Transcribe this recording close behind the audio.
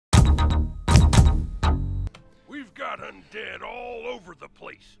got undead all over the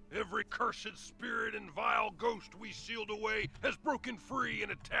place. Every cursed spirit and vile ghost we sealed away has broken free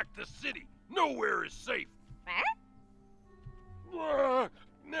and attacked the city. Nowhere is safe. Now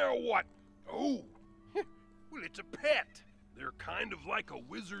what? Oh, well, it's a pet. They're kind of like a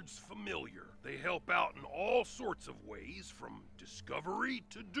wizard's familiar. They help out in all sorts of ways, from discovery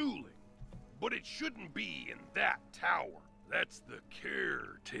to dueling. But it shouldn't be in that tower. That's the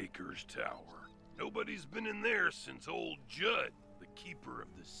caretaker's tower. Nobody's been in there since old Judd, the keeper of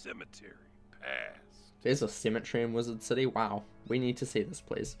the cemetery, passed. There's a cemetery in Wizard City? Wow. We need to see this,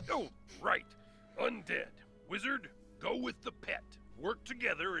 please. Oh, right. Undead. Wizard, go with the pet. Work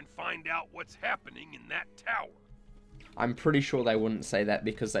together and find out what's happening in that tower. I'm pretty sure they wouldn't say that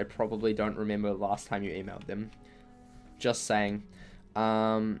because they probably don't remember the last time you emailed them. Just saying.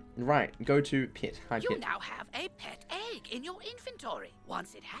 Right, go to pet. Hi, You pet. now have a pet egg in your inventory.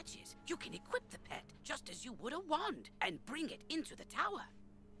 Once it hatches, you can equip the pet just as you would a wand and bring it into the tower.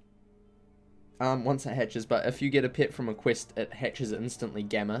 Once it hatches, but if you get a pet from a quest, it hatches instantly,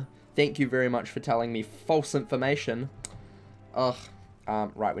 Gamma. Thank you very much for telling me false information. Ugh.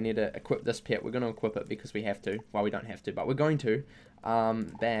 Right, we need to equip this pet. We're going to equip it because we have to. Well, we don't have to, but we're going to.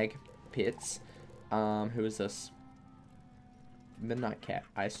 Bag. Pets. Who is this? Midnight Cat.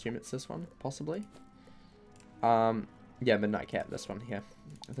 I assume it's this one, possibly. Yeah, Midnight Cat. This one here.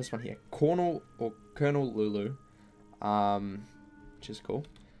 This one here. Colonel Lulu. Which is cool.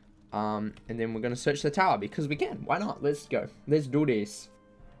 And then we're going to search the tower because we can. Why not? Let's go. Let's do this.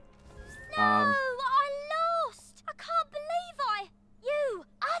 No, I lost. I can't believe You,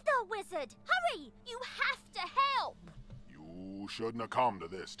 other wizard, hurry! You have to help. You shouldn't have come to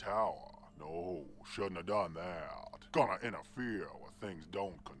this tower. No, shouldn't have done that. Gonna interfere with things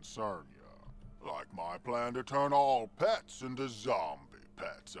don't concern you. Like my plan to turn all pets into zombie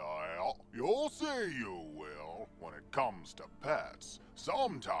pets, You'll see you will. When it comes to pets,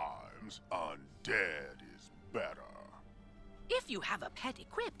 sometimes undead is better. If you have a pet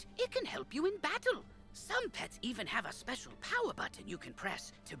equipped, it can help you in battle. Some pets even have a special power button you can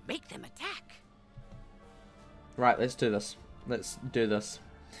press to make them attack. Right, let's do this. Let's do this.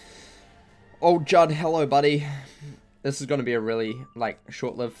 Oh, Judd, hello, buddy. This is going to be a really, like,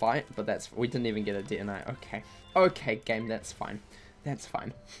 short-lived fight, but we didn't even get a detonate. Okay. Okay, game, that's fine. That's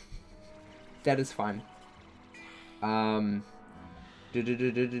fine. That is fine.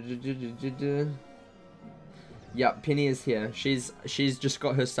 Yep, Penny is here. She's just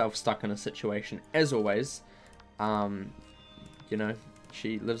got herself stuck in a situation, as always. You know,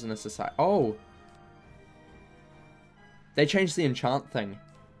 she lives in a society. Oh! They changed the enchant thing.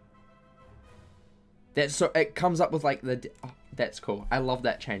 That's so it comes up with like the. Oh, that's cool. I love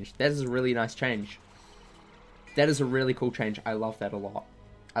that change. That is a really nice change. That is a really cool change. I love that a lot.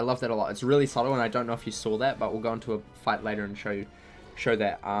 I love that a lot. It's really subtle, and I don't know if you saw that, but we'll go into a fight later and show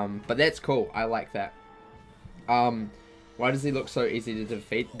that. But that's cool. I like that. Why does he look so easy to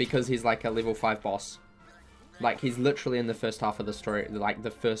defeat? Because he's like a level 5 boss. Like he's literally in the first half of the story, like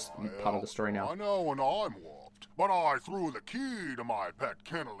the first part of the story now. I know when I'm warped, but I threw the key to my pet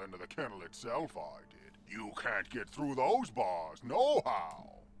kennel into the kennel itself. I did. You can't get through those bars, no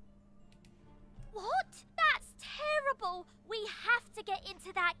how. What? That's terrible. We have to get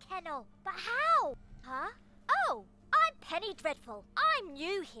into that kennel. But how? Huh? Oh, I'm Penny Dreadful. I'm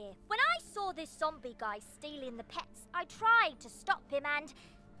new here. When I saw this zombie guy stealing the pets, I tried to stop him and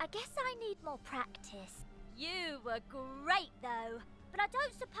I guess I need more practice. You were great though. But I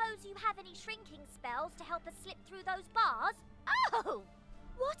don't suppose you have any shrinking spells to help us slip through those bars? Oh!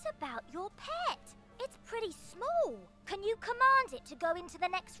 What about your pet? It's pretty small. Can you command it to go into the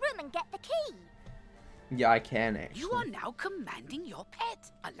next room and get the key? Yeah, I can actually. You are now commanding your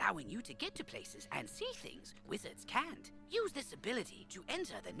pet, allowing you to get to places and see things wizards can't. Use this ability to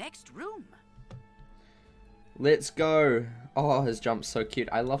enter the next room. Let's go. Oh, his jump's so cute.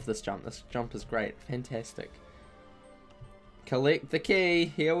 I love this jump. This jump is great. Fantastic. Collect the key.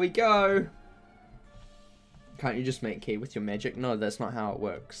 Here we go. Can't you just make key with your magic? No, that's not how it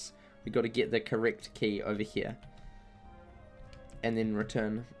works. We got to get the correct key over here. And then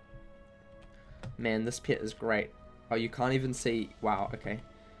return. Man, this pet is great. Oh, you can't even see. Wow, okay.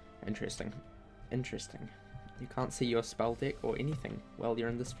 Interesting. Interesting. You can't see your spell deck or anything while you're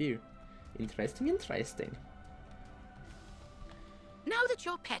in this view. Interesting, interesting. Now that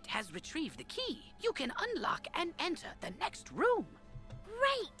your pet has retrieved the key, you can unlock and enter the next room.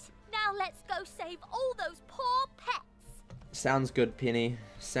 Great! Now let's go save all those poor pets. Sounds good, Penny.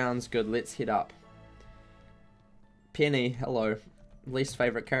 Sounds good. Let's head up. Penny, hello. Least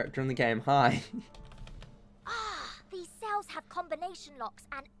favorite character in the game. Hi. These cells have combination locks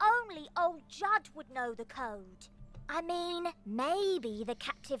and only old Judd would know the code. I mean, maybe the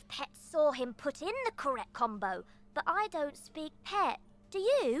captive pet saw him put in the correct combo, but I don't speak pet. Do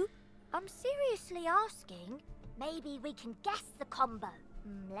you? I'm seriously asking. Maybe we can guess the combo.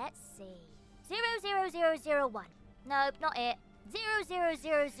 Let's see. 00001. Nope, not it.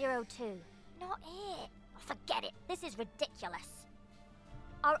 00002. Not it. Forget it. This is ridiculous.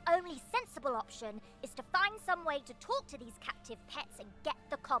 Our only sensible option is to find some way to talk to these captive pets and get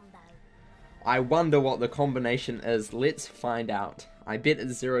the combo. I wonder what the combination is. Let's find out. I bet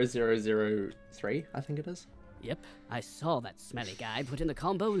it's 0003, I think it is. Yep, I saw that smelly guy put in the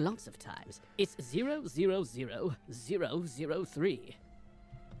combo lots of times. It's 000003.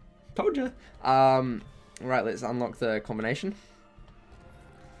 Told you. Right, let's unlock the combination.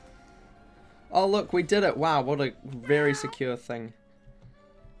 Oh, look, we did it. Wow, what a very secure thing.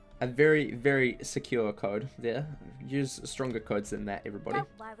 A very, very secure code there. Use stronger codes than that, everybody. Don't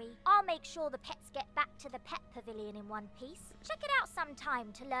worry. I'll make sure the pets get back to the pet pavilion in one piece. Check it out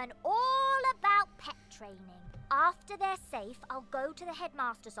sometime to learn all about pet training. After they're safe, I'll go to the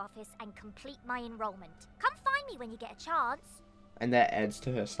headmaster's office and complete my enrollment. Come find me when you get a chance. And that adds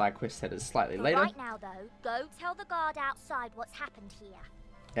to her side quest that is slightly For later. right now, though, go tell the guard outside what's happened here.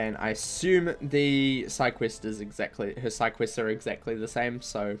 And I assume the side quest is her side quests are exactly the same,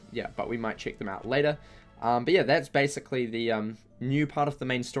 so yeah, but we might check them out later. But yeah, that's basically the new part of the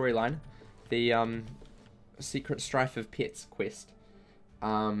main storyline, the Secret Strife of Pets quest.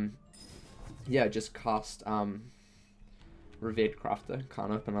 Yeah, just cast Revered Crafter,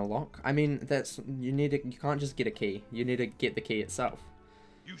 can't open a lock. I mean, you can't just get a key, you need to get the key itself.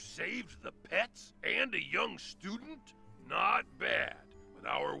 You saved the pets and a young student? Not bad. But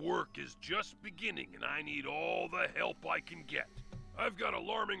our work is just beginning and I need all the help I can get. I've got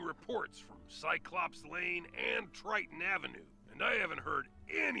alarming reports from Cyclops Lane and Triton Avenue, and I haven't heard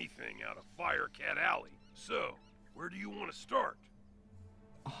anything out of Firecat Alley. So, where do you want to start?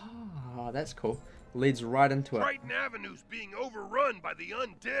 Ah, that's cool. Leads right into it. Triton Avenue's being overrun by the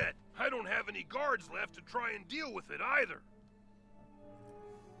undead. I don't have any guards left to try and deal with it either.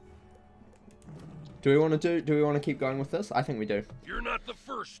 Do we want to keep going with this? I think we do. You're not the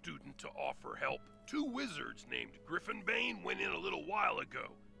first student to offer help. 2 wizards named Griffinbane went in a little while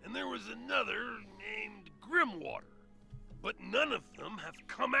ago, and there was another named Grimwater. But none of them have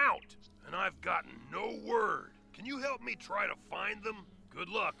come out, and I've gotten no word. Can you help me try to find them? Good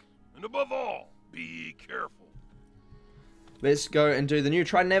luck, and above all, be careful. Let's go and do the new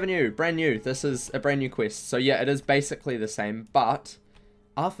Triton Avenue. Brand new. This is a brand new quest. So yeah, it is basically the same, but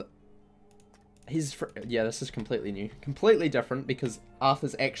Arthur... yeah, this is completely new. Completely different because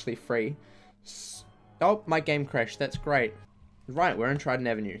Arthur's actually free. Oh, my game crashed. That's great. Right, we're in Triton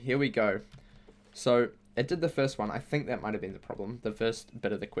Avenue. Here we go. So, it did the first one. I think that might have been the problem. The first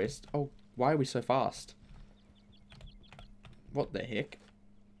bit of the quest. Oh, why are we so fast? What the heck?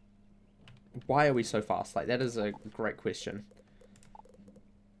 Why are we so fast? Like, that is a great question.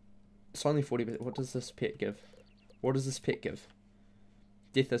 It's only 40%. What does this pet give? What does this pet give?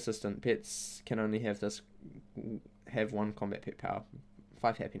 Death Assistant. Pets can only have 1 combat pet power.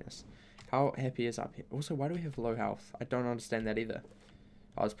 5 happiness. How happy is our pet? Also, why do we have low health? I don't understand that either.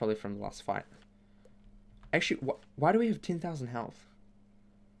 Oh, it's probably from the last fight. Actually, why do we have 10,000 health?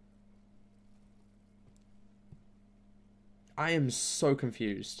 I am so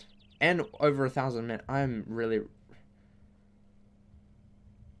confused. And over 1,000 men. I am really...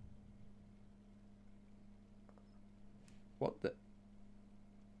 What the...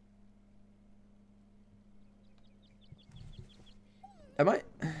 Am I...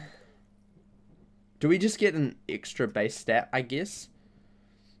 Do we just get an extra base stat, I guess?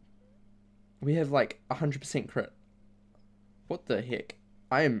 We have like 100% crit. What the heck?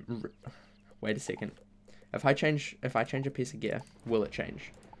 I am... Wait a second. If I change a piece of gear, will it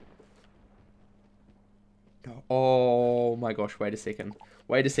change? Oh my gosh, wait a second.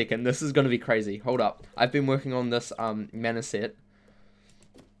 Wait a second, this is going to be crazy. Hold up. I've been working on this mana set.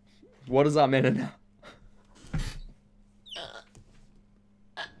 What is our mana now?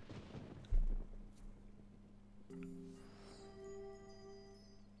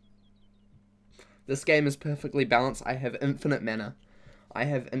 This game is perfectly balanced. I have infinite mana. I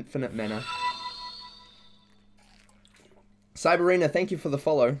have infinite mana. Cyberina, thank you for the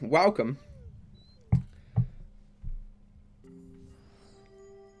follow. Welcome.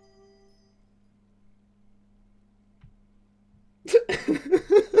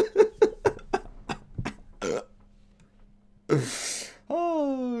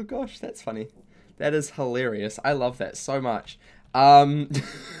 Oh gosh, that's funny. That is hilarious. I love that so much.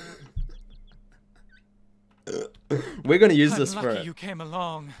 We're gonna use this for... You came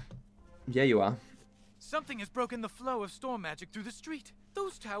along. Yeah, you are. Something has broken the flow of storm magic through the street.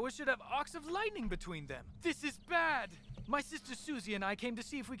 Those towers should have arcs of lightning between them. This is bad. My sister Susie and I came to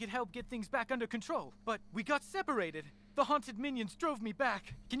see if we could help get things back under control, but we got separated. The haunted minions drove me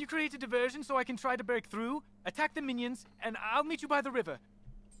back. Can you create a diversion so I can try to break through? Attack the minions, and I'll meet you by the river.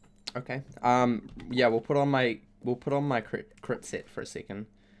 Okay. Yeah, we'll put on my crit set for a second.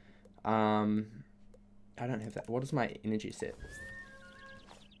 I don't have that. What is my energy set?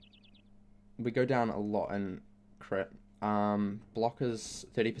 We go down a lot in crit. Blockers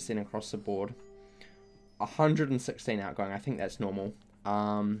 30% across the board. 116 outgoing. I think that's normal.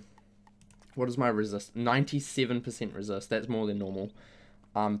 What is my resist? 97% resist. That's more than normal.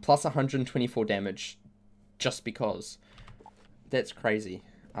 Plus 124 damage, just because. That's crazy.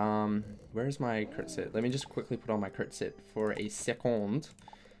 Where is my crit set? Let me just quickly put on my crit set for a second.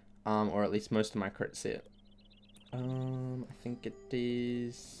 Or at least most of my crit set. I think it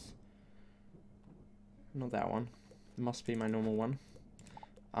is... Not that one. It must be my normal one.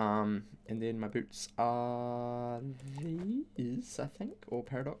 And then my boots are these, I think, or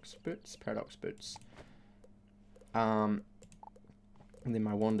paradox boots. Paradox boots. And then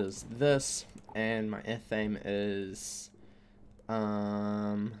my wand is this, and my athame is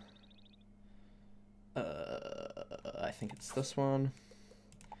I think it's this one.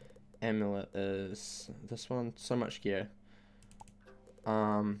 Amulet is this one. So much gear.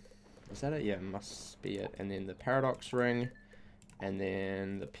 Is that it? Yeah, must be it. And then the paradox ring. And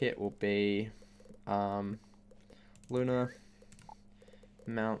then the pet will be Luna.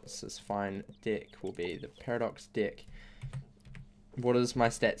 Mounts is fine. Deck will be the paradox deck. What is my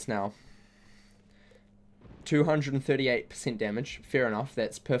stats now? 238% damage. Fair enough.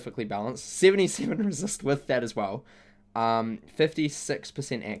 That's perfectly balanced. 77 resist with that as well.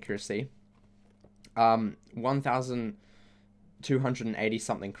 56% accuracy. 1,280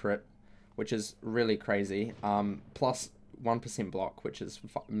 something crit, which is really crazy. Plus 1% block, which is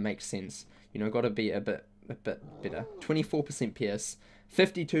makes sense. You know, got to be a bit better. 24% pierce,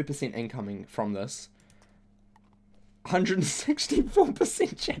 52% incoming from this.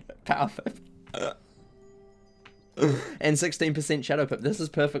 164% shadow power pip. And 16% shadow pip. This is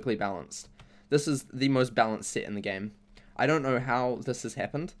perfectly balanced. This is the most balanced set in the game. I don't know how this has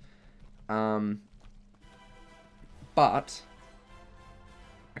happened. But I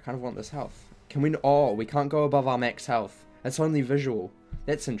kind of want this health. Can we... Oh, we can't go above our max health. It's only visual.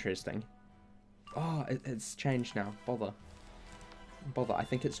 That's interesting. Oh, it's changed now. Bother. I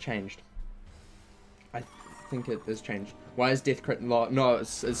think it's changed. I think it is changed. Why is death crit low? No,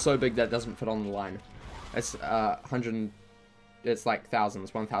 it's so big that it doesn't fit on the line. It's 100... It's like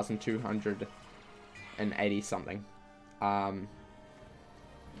thousands. 1,280 something.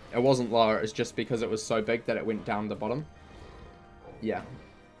 It wasn't lower. It's just because it was so big that it went down the bottom. Yeah.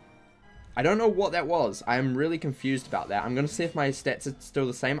 I don't know what that was. I am really confused about that. I'm going to see if my stats are still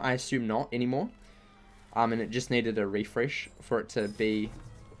the same. I assume not anymore. And it just needed a refresh for it to be...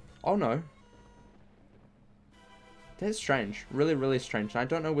 Oh, no. That's strange. Really, really strange. And I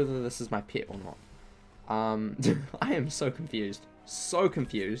don't know whether this is my pet or not. I am so confused. So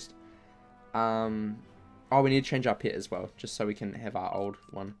confused. Oh, we need to change our pet as well. Just so we can have our old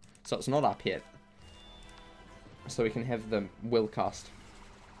one. So it's not our pet. So we can have the will cast.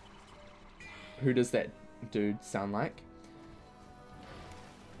 Who does that dude sound like?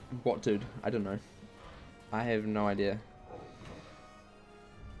 What dude? I don't know. I have no idea.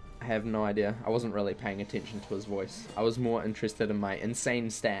 I have no idea. I wasn't really paying attention to his voice. I was more interested in my insane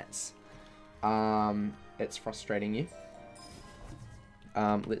stats. It's frustrating you.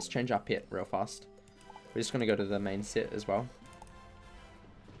 Let's change our pet real fast. We're just going to go to the main set as well.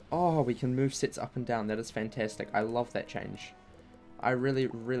 Oh, we can move sets up and down. That is fantastic. I love that change. I really,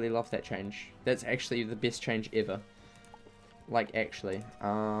 really love that change. That's actually the best change ever. Like, actually.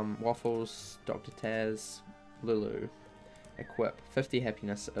 Waffles, Dr. Taz, Lulu. Equip. 50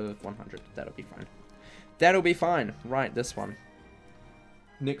 happiness of 100. That'll be fine. That'll be fine. Right, this one.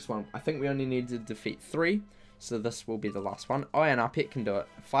 Next one. I think we only need to defeat 3. So this will be the last one. Oh, and our pet can do it.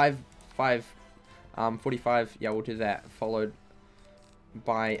 45. Yeah, we'll do that. Followed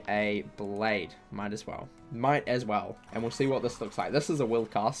by a blade. Might as well. And we'll see what this looks like. This is a will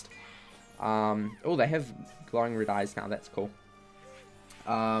cast. Oh, they have glowing red eyes now. That's cool.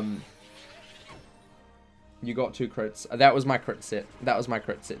 You got 2 crits. That was my crit set.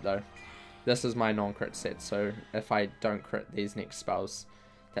 Though. This is my non-crit set. So if I don't crit these next spells,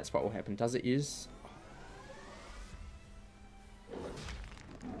 that's what will happen. Does it use...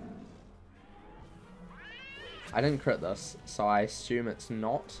 I didn't crit this, so I assume it's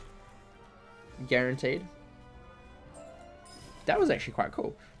not guaranteed. That was actually quite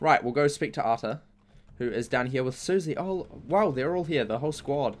cool. Right, we'll go speak to Arta, who is down here with Susie. Oh, wow, they're all here, the whole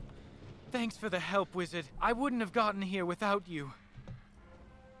squad. Thanks for the help, Wizard. I wouldn't have gotten here without you.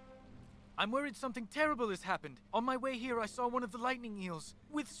 I'm worried something terrible has happened. On my way here, I saw one of the lightning eels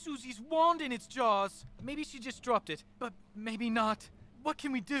with Susie's wand in its jaws. Maybe she just dropped it, but maybe not. What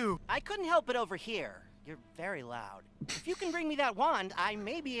can we do? I couldn't help it over here. You're very loud. If you can bring me that wand, I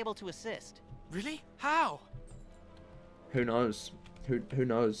may be able to assist. Really? How? Who knows? Who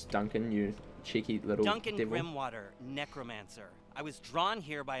knows, Duncan, you cheeky little Duncan devil. Grimwater, necromancer. I was drawn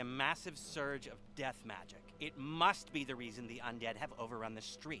here by a massive surge of death magic. It must be the reason the undead have overrun the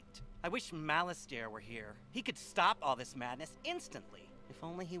street. I wish Malastare were here. He could stop all this madness instantly. If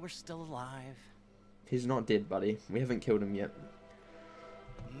only he were still alive. He's not dead, buddy. We haven't killed him yet.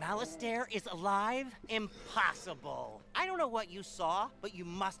 Malastare is alive? Impossible! I don't know what you saw, but you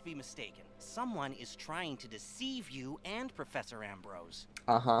must be mistaken. Someone is trying to deceive you and Professor Ambrose.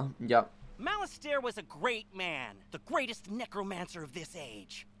 Uh-huh, yep. Malastare was a great man, the greatest necromancer of this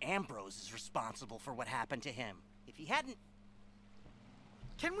age. Ambrose is responsible for what happened to him. If he hadn't...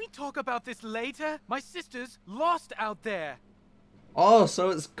 Can we talk about this later? My sister's lost out there. Oh,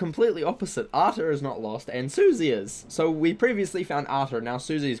 so it's completely opposite. Arthur is not lost, and Susie is. So we previously found Arthur, now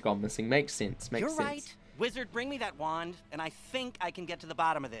Susie's gone missing. Makes sense, You're right. Wizard, bring me that wand, and I think I can get to the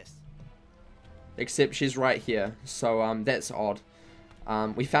bottom of this. Except she's right here, so that's odd.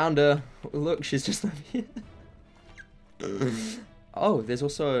 We found her. Look, she's just over here. Oh, there's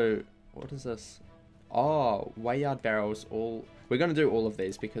also... What is this? Oh, Wayyard barrels. We're going to do all of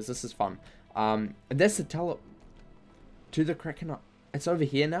these because this is fun. And that's the to the Kraken. It's over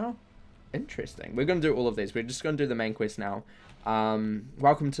here now? Interesting. We're going to do all of these. We're just going to do the main quest now.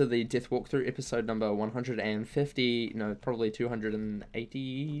 Welcome to the Death Walkthrough, episode number 150. No, probably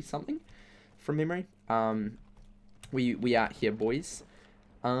 280 something from memory. We out here, boys.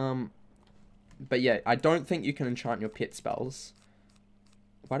 But yeah, I don't think you can enchant your pet spells.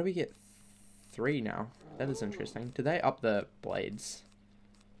 Why do we get 3 now? That is interesting. Do they up the blades?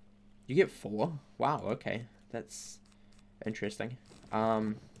 You get 4? Wow, okay. That's interesting.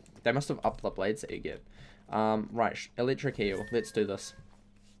 They must have upped the blades that you get. Right, electric eel. Let's do this.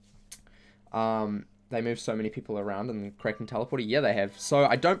 They move so many people around and the Kraken teleporter. Yeah, they have. So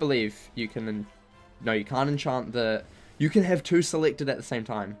I don't believe you can... No, you can't enchant the... You can have 2 selected at the same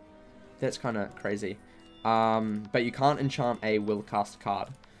time. That's kind of crazy. But you can't enchant a will cast card.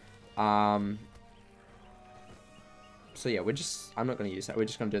 So yeah, I'm not going to use that. We're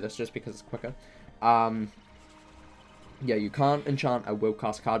just going to do this just because it's quicker. Yeah, you can't enchant a will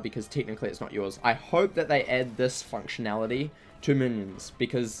cast card because technically it's not yours. I hope that they add this functionality to minions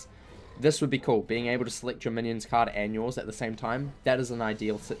because this would be cool. Being able to select your minion's card and yours at the same time. That is an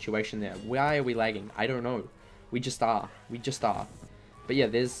ideal situation there. Why are we lagging? I don't know. We just are. We just are. But yeah,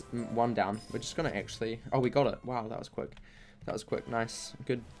 there's 1 down. We're just going to actually... Oh, we got it. Wow, that was quick. That was quick. Nice.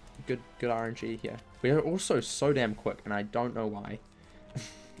 Good RNG here. We're also so damn quick, and I don't know why.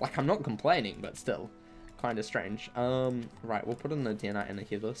 Like, I'm not complaining, but still. Kind of strange. Right, we'll put in the Deer Knight and a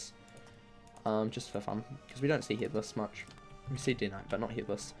Headless. Just for fun. Because we don't see Headless much. We see Deer Knight, but not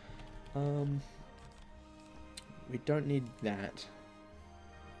Headless. We don't need that.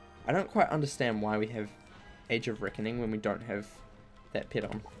 I don't quite understand why we have Age of Reckoning when we don't have that pet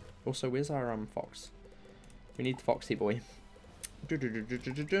on. Also, where's our fox? We need Foxy Boy.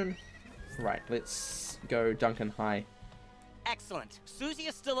 Right, let's go Duncan High. Excellent. Susie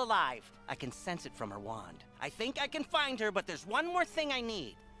is still alive. I can sense it from her wand. I think I can find her, but there's one more thing I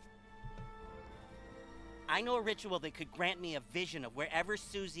need. I know a ritual that could grant me a vision of wherever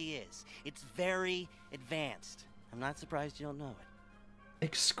Susie is. It's very advanced. I'm not surprised you don't know it.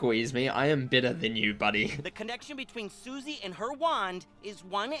 Excuse me, I am better than you, buddy. The connection between Susie and her wand is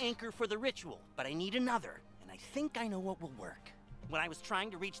one anchor for the ritual, but I need another, and I think I know what will work. When I was trying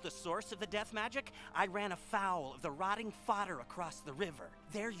to reach the source of the death magic, I ran afoul of the rotting fodder across the river.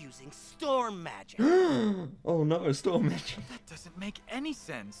 They're using storm magic. Oh no, storm magic. That doesn't make any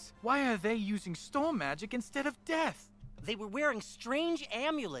sense. Why are they using storm magic instead of death? They were wearing strange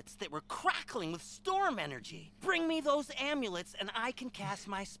amulets that were crackling with storm energy. Bring me those amulets and I can cast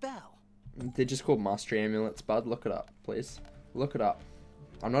my spell. They're just called mastery amulets, bud. Look it up, please. Look it up.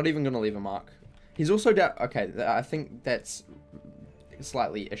 I'm not even going to leave a mark. He's also down... Okay, I think that's a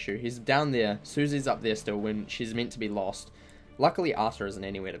slightly issue. He's down there. Susie's up there still when she's meant to be lost. Luckily, Arthur isn't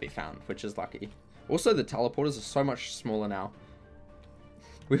anywhere to be found, which is lucky. Also, the teleporters are so much smaller now.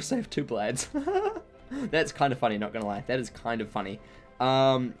 We also have 2 blades. That's kind of funny, not gonna lie. That is kind of funny.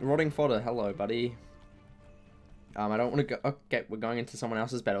 Rotting fodder, hello, buddy. I don't want to go... Okay, we're going into someone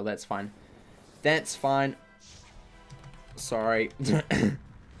else's battle. That's fine. That's fine. Sorry.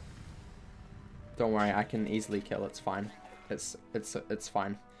 Don't worry, I can easily kill. It's fine. It's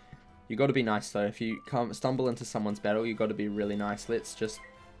fine. You got to be nice though. If you stumble into someone's battle, you got to be really nice. Let's just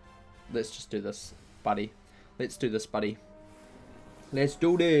do this, buddy. Let's do this, buddy. Let's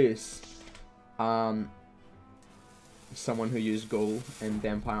do this. Someone who used Ghoul and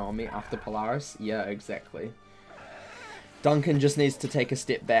Vampire on me after Polaris. Yeah, exactly. Duncan just needs to take a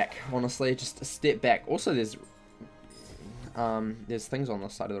step back. Honestly, just a step back. Also, there's things on the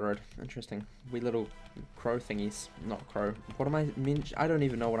side of the road. Interesting. Wee little crow thingies. Not crow. What am I I don't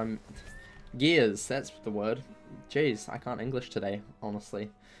even know what I'm... Gears, that's the word. Jeez, I can't English today,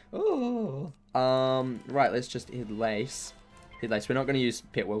 honestly. Oh. Right, let's just head lace. We're not going to use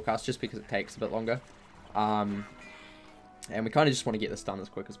Pet Willcast just because it takes a bit longer. And we kind of just want to get this done as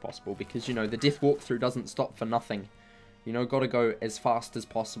quick as possible because, you know, the death walkthrough doesn't stop for nothing. You know, got to go as fast as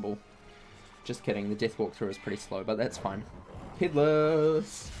possible. Just kidding, the death walkthrough is pretty slow, but that's fine.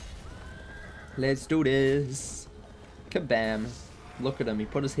 Headless. Let's do this. Kabam. Look at him, he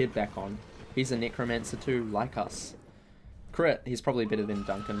put his head back on. He's a necromancer too, like us. Crit, he's probably better than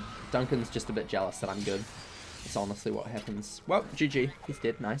Duncan. Duncan's just a bit jealous that I'm good. That's honestly what happens. Well, GG, he's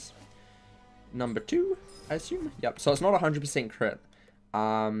dead, nice. Number 2, I assume? Yep, so it's not 100% crit,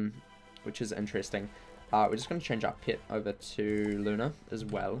 which is interesting. We're just going to change our pet over to Luna as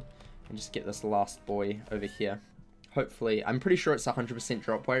well, and just get this last boy over here. Hopefully, I'm pretty sure it's 100%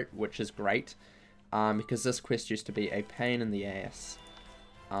 drop rate, which is great, because this quest used to be a pain in the ass.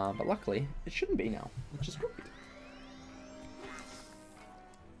 But luckily, it shouldn't be now, which is great.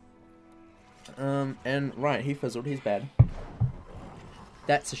 And right, he fizzled, he's bad.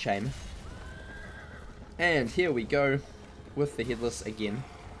 That's a shame. And here we go with the headless again.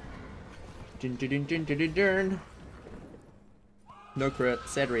 Dun, dun, dun, dun, dun, dun, dun. No crit,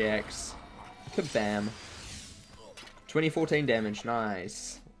 sad reacts. Kabam. 2014 damage,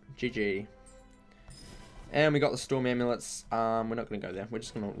 nice. GG. And we got the Storm Amulets. We're not going to go there. We're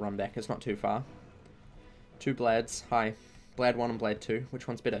just going to run back. It's not too far. 2 Blads. Hi. Blad 1 and Blad 2. Which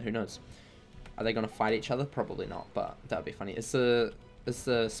one's better? Who knows? Are they going to fight each other? Probably not, but that would be funny. Is the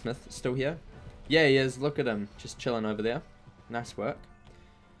Smith still here? Yeah, he is. Look at him. Just chilling over there. Nice work.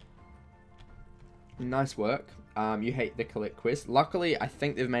 Nice work. You hate the collect quest. Luckily, I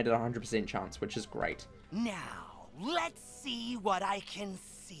think they've made it a 100% chance, which is great. Now, let's see what I can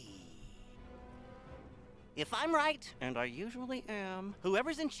see. If I'm right, and I usually am,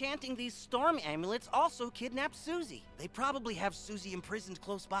 whoever's enchanting these storm amulets also kidnapped Susie. They probably have Susie imprisoned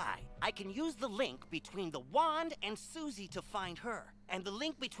close by. I can use the link between the wand and Susie to find her, and the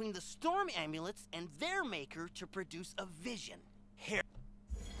link between the storm amulets and their maker to produce a vision. Here.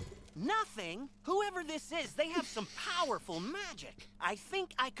 Nothing? Whoever this is, they have some powerful magic. I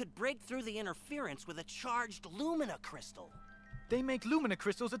think I could break through the interference with a charged Lumina crystal. They make Lumina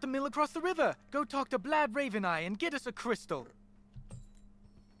crystals at the mill across the river. Go talk to Blad Raveneye and get us a crystal.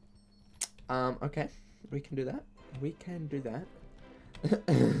 Okay. We can do that. We can do that.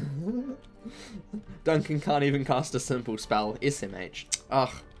 Duncan can't even cast a simple spell. SMH.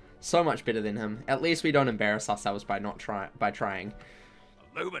 Ugh. So much better than him. At least we don't embarrass ourselves by trying.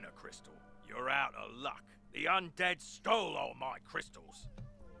 A Lumina crystal? You're out of luck. The undead stole all my crystals.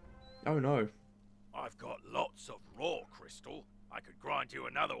 Oh no. I've got lots of raw crystal. I could grind you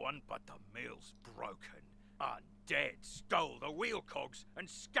another one, but the mill's broken. Undead stole the wheel cogs and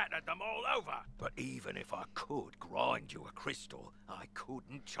scattered them all over. But even if I could grind you a crystal, I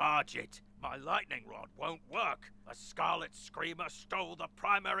couldn't charge it. My lightning rod won't work. A Scarlet Screamer stole the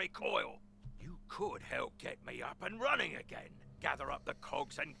primary coil. You could help get me up and running again. Gather up the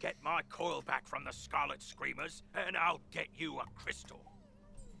cogs and get my coil back from the Scarlet Screamers, and I'll get you a crystal.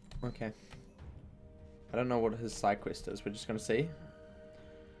 Okay. I don't know what his side quest is. We're just going to see.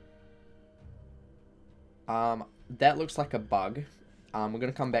 That looks like a bug. We're going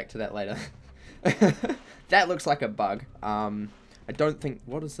to come back to that later. That looks like a bug. I don't think...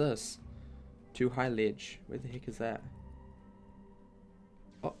 What is this? Too high ledge. Where the heck is that?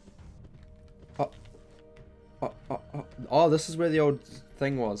 Oh. Oh. Oh, oh, oh. Oh, this is where the old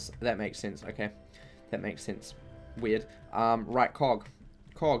thing was. That makes sense. Okay. That makes sense. Weird. Right, Cog.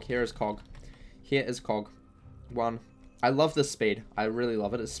 Cog. Here is Cog. Here is Cog. 1. I love this speed. I really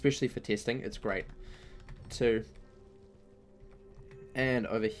love it, especially for testing. It's great. 2. And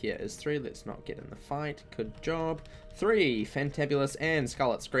over here is 3. Let's not get in the fight. Good job. 3. Fantabulous and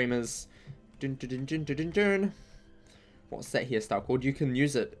Scarlet Screamers. Dun, dun, dun, dun, dun, dun, dun. What's that hairstyle called? You can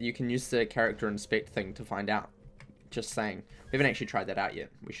use it. You can use the character inspect thing to find out. Just saying. We haven't actually tried that out yet.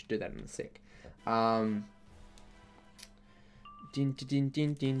 We should do that in a sec. Din din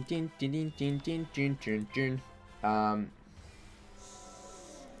din din din din din din din din din.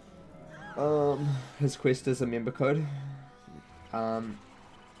 His quest is a member code. Wait,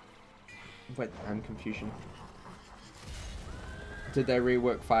 I'm confusion. Did they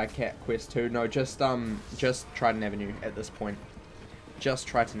rework Firecat Quest 2? No, just Triton Avenue at this point. Just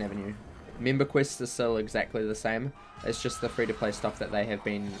Triton Avenue. Member quests are still exactly the same. It's just the free-to-play stuff that they have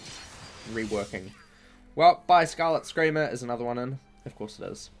been reworking. Well, bye, Scarlet Screamer is another one in. Of course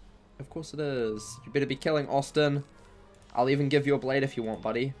it is. Of course it is. You better be killing Austin. I'll even give you a blade if you want,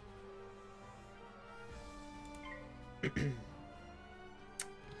 buddy.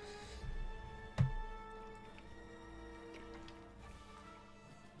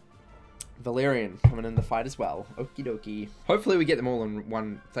 Valerian coming in the fight as well. Okie dokie. Hopefully we get them all in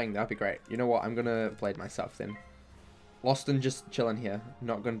one thing. That'd be great. You know what? I'm gonna blade myself then. Austin just chilling here.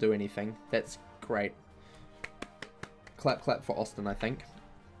 Not gonna do anything. That's great. Clap clap for Austin, I think.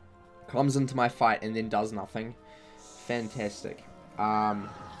 Comes into my fight and then does nothing. Fantastic.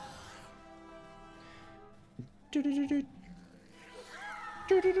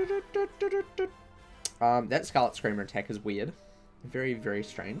 That Scarlet Screamer attack is weird. Very, very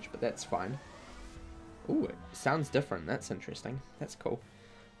strange, but that's fine. Ooh, it sounds different. That's interesting. That's cool.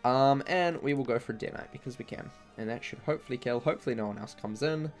 And we will go for Dead Knight because we can. And that should hopefully kill. Hopefully no one else comes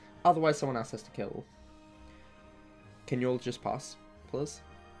in. Otherwise someone else has to kill. Can you all just pass, please?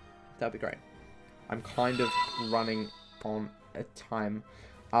 That'd be great. I'm kind of running on a time.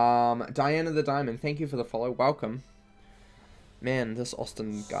 Diana the Diamond, thank you for the follow. Welcome. Man, this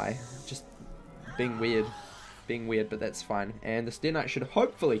Austin guy. Just being weird. Being weird, but that's fine. And the Dead Knight should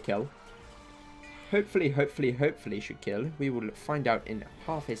hopefully kill. Hopefully should kill. We will find out in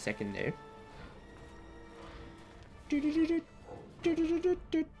half a second now.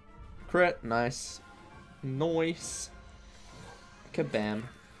 Crit, nice. Nice. Kabam.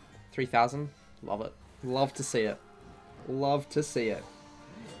 3,000. Love it. Love to see it. Love to see it.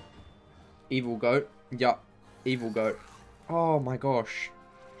 Evil goat. Yup. Evil goat. Oh my gosh.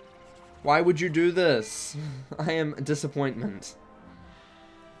 Why would you do this? I am disappointment.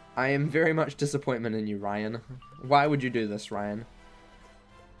 I am very much disappointment in you, Ryan. Why would you do this, Ryan?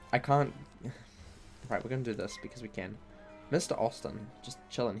 I can't... Right, we're gonna do this because we can. Mr. Austin, just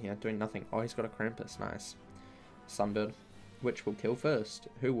chilling here, doing nothing. Oh, he's got a Krampus, nice. Sunbird. Which will kill first?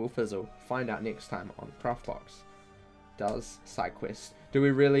 Who will fizzle? Find out next time on CraftBox. Does side quest. Do we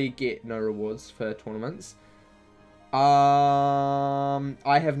really get no rewards for tournaments? I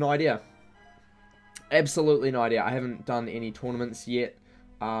have no idea. Absolutely no idea. I haven't done any tournaments yet,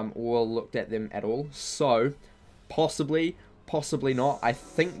 or looked at them at all. So, possibly, possibly not. I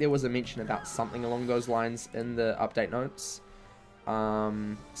think there was a mention about something along those lines in the update notes.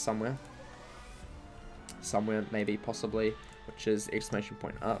 Somewhere. Somewhere, maybe, possibly. Which is exclamation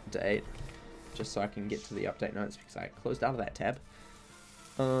point update. Just so I can get to the update notes because I closed out of that tab.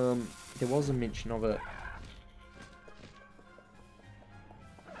 There was a mention of it.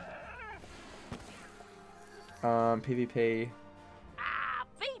 PvP. Ah,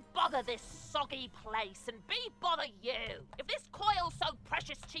 be bother this soggy place and be bother you. If this coil's so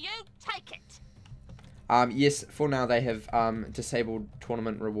precious to you, take it. Yes, for now they have disabled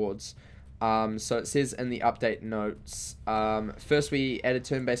tournament rewards. So it says in the update notes, first we added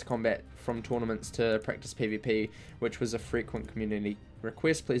turn-based combat from tournaments to practice PvP, which was a frequent community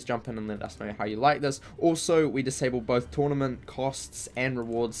request. Please jump in and let us know how you like this. Also, we disabled both tournament costs and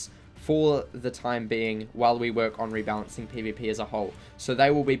rewards for the time being while we work on rebalancing PvP as a whole. So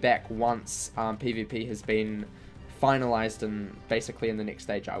they will be back once PvP has been finalized and basically in the next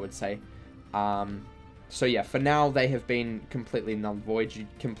stage, I would say. So yeah, for now they have been completely null and void. You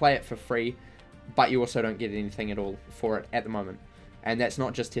can play it for free, but you also don't get anything at all for it at the moment. And that's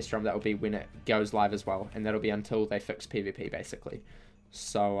not just test run, that will be when it goes live as well, and that'll be until they fix PvP basically.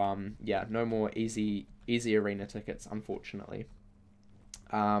 So yeah, no more easy arena tickets, unfortunately.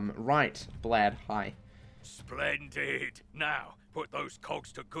 Right, Blad, hi. Splendid. Now, put those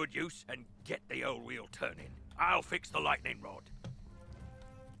cogs to good use and get the old wheel turning. I'll fix the lightning rod.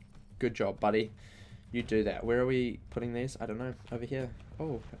 Good job, buddy. You do that. Where are we putting these? I don't know. Over here.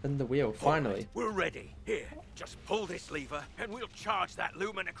 Oh, in the wheel. Finally. Right, we're ready. Here, just pull this lever and we'll charge that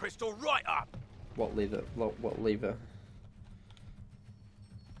Lumina crystal right up. What lever? What lever?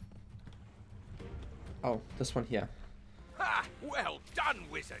 Oh, this one here. Ha! Well done,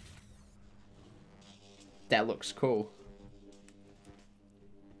 wizard. That looks cool.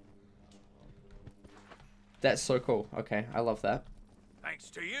 That's so cool. Okay, I love that. Thanks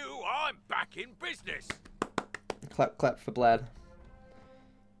to you, I'm back in business. Clap, clap for Blad.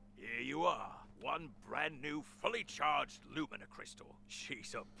 Here you are. One brand new, fully charged Lumina crystal.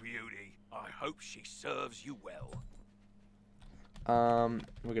 She's a beauty. I hope she serves you well.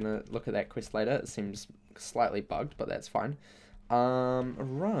 We're gonna look at that quest later. It seems slightly bugged, but that's fine.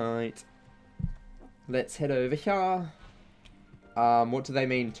 Right. Let's head over here. What do they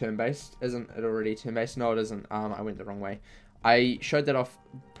mean turn-based? Isn't it already turn-based? No, it isn't. I went the wrong way. I showed that off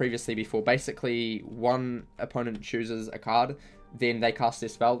previously before. Basically, one opponent chooses a card, then they cast their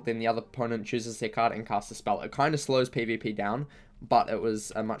spell, then the other opponent chooses their card and casts a spell. It kind of slows PvP down, but it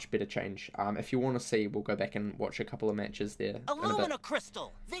was a much better change. If you want to see, we'll go back and watch a couple of matches there. Lumina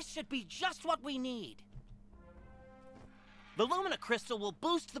Crystal! This should be just what we need! The Lumina Crystal will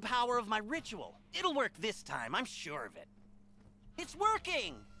boost the power of my ritual. It'll work this time, I'm sure of it. It's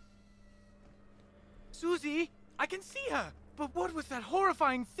working! Susie, I can see her! But what was that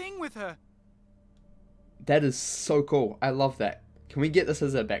horrifying thing with her? That is so cool. I love that. Can we get this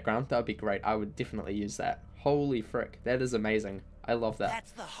as a background? That would be great. I would definitely use that. Holy frick. That is amazing. I love that.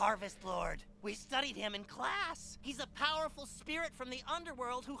 That's the Harvest Lord. We studied him in class. He's a powerful spirit from the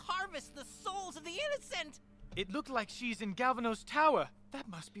underworld who harvests the souls of the innocent. It looked like she's in Galvanos Tower. That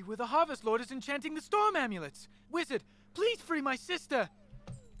must be where the Harvest Lord is enchanting the storm amulets. Wizard, please free my sister.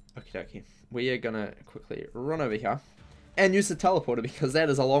 Okie dokie. We are gonna quickly run over here and use the teleporter because that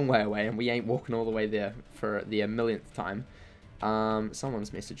is a long way away and we ain't walking all the way there for the millionth time. Someone's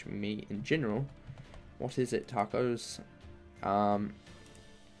messaging me in general. What is it, tacos?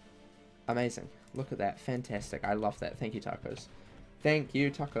 Amazing. Look at that. Fantastic. I love that. Thank you, tacos. Thank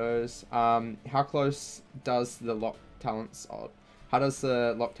you, tacos. How close does the lock talents... how does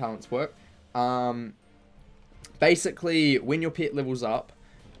the lock talents work? Basically, when your pet levels up...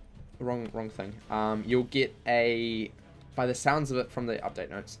 Wrong thing. You'll get a... By the sounds of it from the update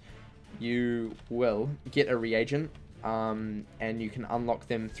notes, you will get a reagent, and you can unlock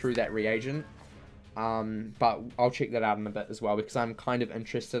them through that reagent. But I'll check that out in a bit as well, because I'm kind of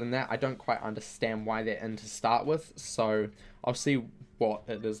interested in that. I don't quite understand why they're in to start with, so I'll see what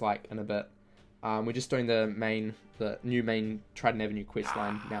it is like in a bit. We're just doing the new main Triton Avenue quest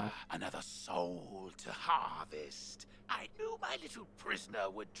line now. Another soul to harvest. I knew my little prisoner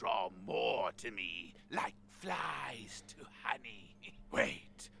would draw more to me, like flies to honey.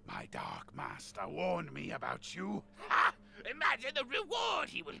 Wait, my dark master warned me about you. Ha! Imagine the reward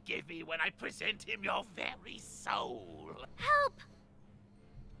he will give me when I present him your very soul. Help!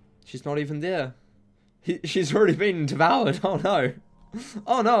 She's not even there. She's already been devoured. Oh no.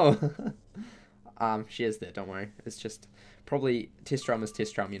 Oh no. She is there, don't worry. It's just probably test drum is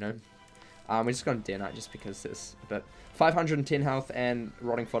test drum, you know. We're just going to Deer Knight just because there's a bit. 510 health and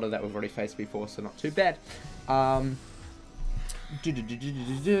rotting fodder that we've already faced before, so not too bad.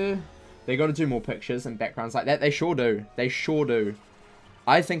 They got to do more pictures and backgrounds like that. They sure do. They sure do.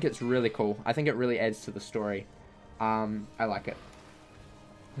 I think it's really cool. I think it really adds to the story. I like it.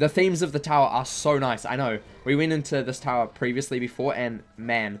 The themes of the tower are so nice. I know. We went into this tower previously before, and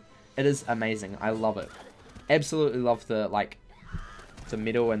man, it is amazing. I love it. Absolutely love the, like, the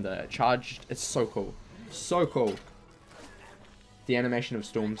middle and the charged. It's so cool. So cool. The animation of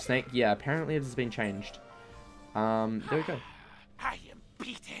Storm Snake. Yeah, apparently it has been changed. There we go. I am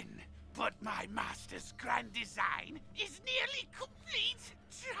beaten, but my master's grand design is nearly complete.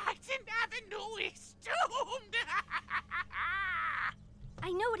 Triton Avenue is doomed.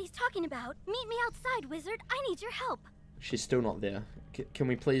 I know what he's talking about. Meet me outside, Wizard. I need your help. She's still not there. Can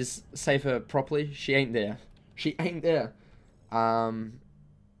we please save her properly? She ain't there. She ain't there.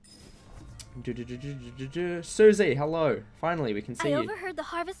 Susie, hello. Finally, we can see you. I overheard the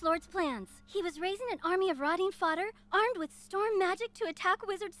Harvest Lord's plans. He was raising an army of rotting fodder, armed with storm magic to attack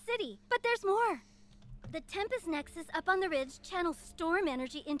Wizard City. But there's more. The Tempest Nexus up on the ridge channels storm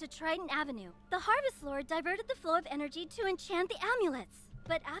energy into Triton Avenue. The Harvest Lord diverted the flow of energy to enchant the amulets.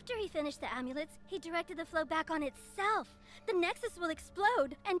 But after he finished the amulets, he directed the flow back on itself. The Nexus will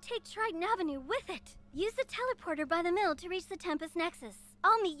explode and take Triton Avenue with it. Use the teleporter by the mill to reach the Tempest Nexus.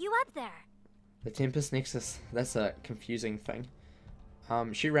 I'll meet you up there. The Tempest Nexus. That's a confusing thing.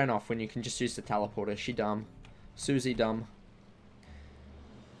 She ran off when you can just use the teleporter. She dumb. Susie dumb.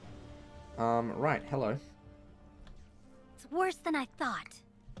 Right, hello. It's worse than I thought.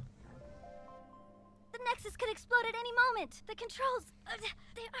 The Nexus could explode at any moment. The controls,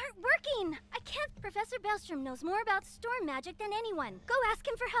 they aren't working. I can't. Professor Bellstrom knows more about storm magic than anyone. Go ask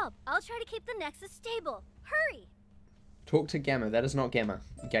him for help. I'll try to keep the Nexus stable. Hurry. Talk to Gamma. That is not Gamma.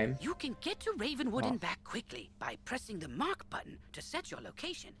 Game. You can get to Ravenwood and back quickly by pressing the mark button to set your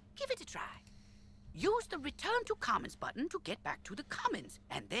location. Give it a try. Use the Return to Commons button to get back to the Commons,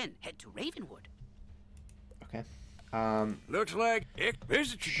 and then head to Ravenwood. Okay. Looks like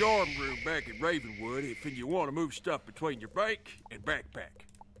visit your dorm room back at Ravenwood if you want to move stuff between your bike and backpack.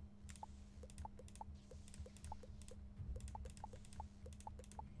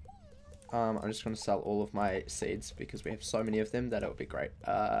 I'm just going to sell all of my seeds because we have so many of them that it would be great.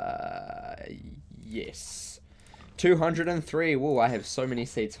 Yes. 203. Whoa, I have so many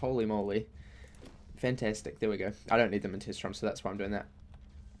seeds. Holy moly. Fantastic. There we go. I don't need them in test run, so that's why I'm doing that.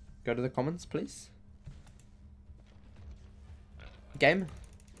 Go to the comments, please. Game.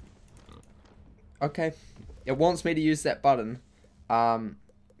 Okay. It wants me to use that button.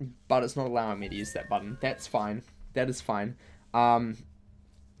 But it's not allowing me to use that button. That's fine. That is fine.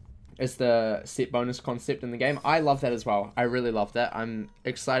 Is the set bonus concept in the game. I love that as well. I really love that. I'm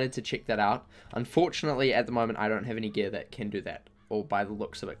excited to check that out. Unfortunately, at the moment, I don't have any gear that can do that. Or by the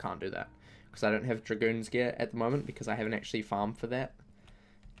looks of it, can't do that. Because I don't have Dragoon's gear at the moment, because I haven't actually farmed for that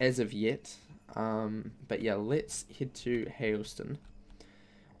as of yet. But yeah, let's head to Hailston.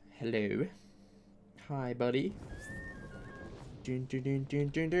 Hello. Hi, buddy. Dun, dun, dun, dun,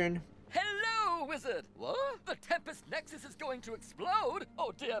 dun, dun. Hello, Wizard! What? The Tempest Nexus is going to explode?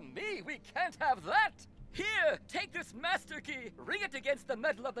 Oh dear me, we can't have that! Here, take this master key, ring it against the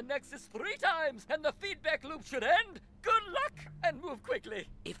metal of the Nexus 3 times, and the feedback loop should end. Good luck, and move quickly.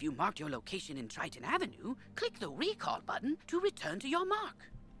 If you marked your location in Triton Avenue, click the recall button to return to your mark.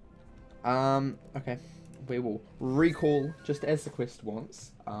 Okay. We will recall just as the quest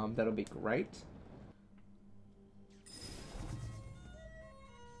wants. That'll be great.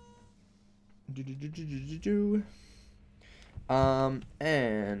 And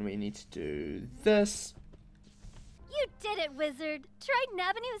we need to do this. You did it, Wizard! Triton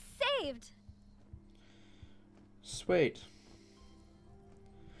Avenue is saved! Sweet.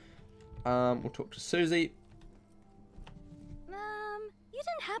 We'll talk to Susie. You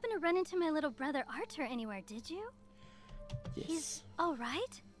didn't happen to run into my little brother Arthur anywhere, did you? Yes. He's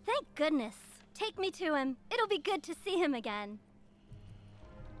alright? Thank goodness. Take me to him. It'll be good to see him again.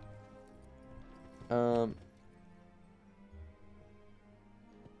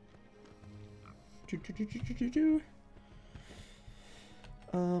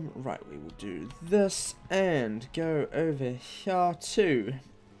 Right, we will do this and go over here to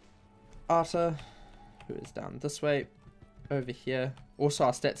Arthur, who is down this way, over here. Also,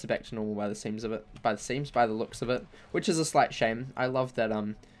 our stats are back to normal by the seams of it, by the looks of it, which is a slight shame. I love that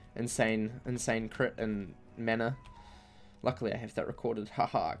insane crit and mana. Luckily, I have that recorded.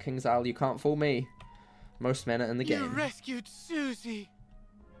 Haha, King's Isle, you can't fool me. Most mana in the game. You rescued Susie!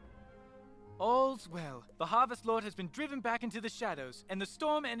 All's well. The Harvest Lord has been driven back into the shadows, and the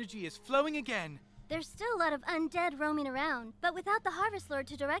storm energy is flowing again. There's still a lot of undead roaming around, but without the Harvest Lord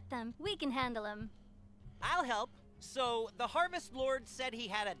to direct them, we can handle them. I'll help. So, the Harvest Lord said he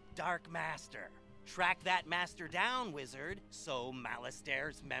had a Dark Master. Track that master down, Wizard, so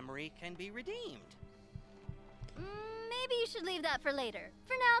Malastaire's memory can be redeemed. Maybe you should leave that for later.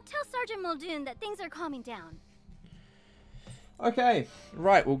 For now, tell Sergeant Muldoon that things are calming down. Okay,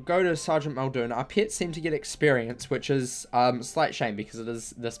 right, we'll go to Sergeant Muldoon. Our pets seem to get experience, which is a slight shame because it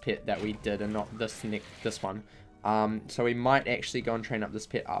is this pet that we did and not this one. So we might actually go and train up this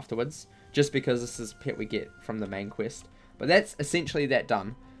pet afterwards, just because this is a pet we get from the main quest. But that's essentially that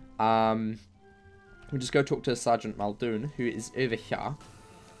done. We'll just go talk to Sergeant Muldoon, who is over here,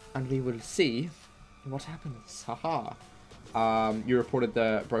 and we will see what happens. Haha. You reported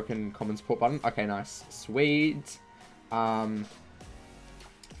the broken common support button. Okay, nice. Sweet. Full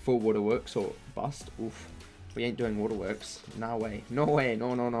waterworks or bust. Oof. We ain't doing waterworks. No way. No way.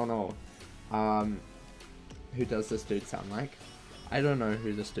 No, no, no, no. Who does this dude sound like? I don't know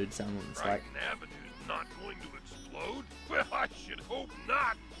who this dude sounds like. Triton Avenue's not going to explode? Well, I should hope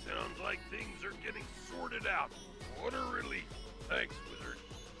not. Sounds like things are getting sorted out. What a relief. Thanks, Wizard.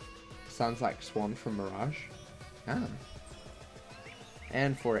 Sounds like Swan from Mirage. Ah.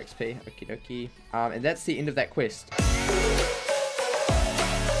 And 4 XP. Okie dokie. And that's the end of that quest.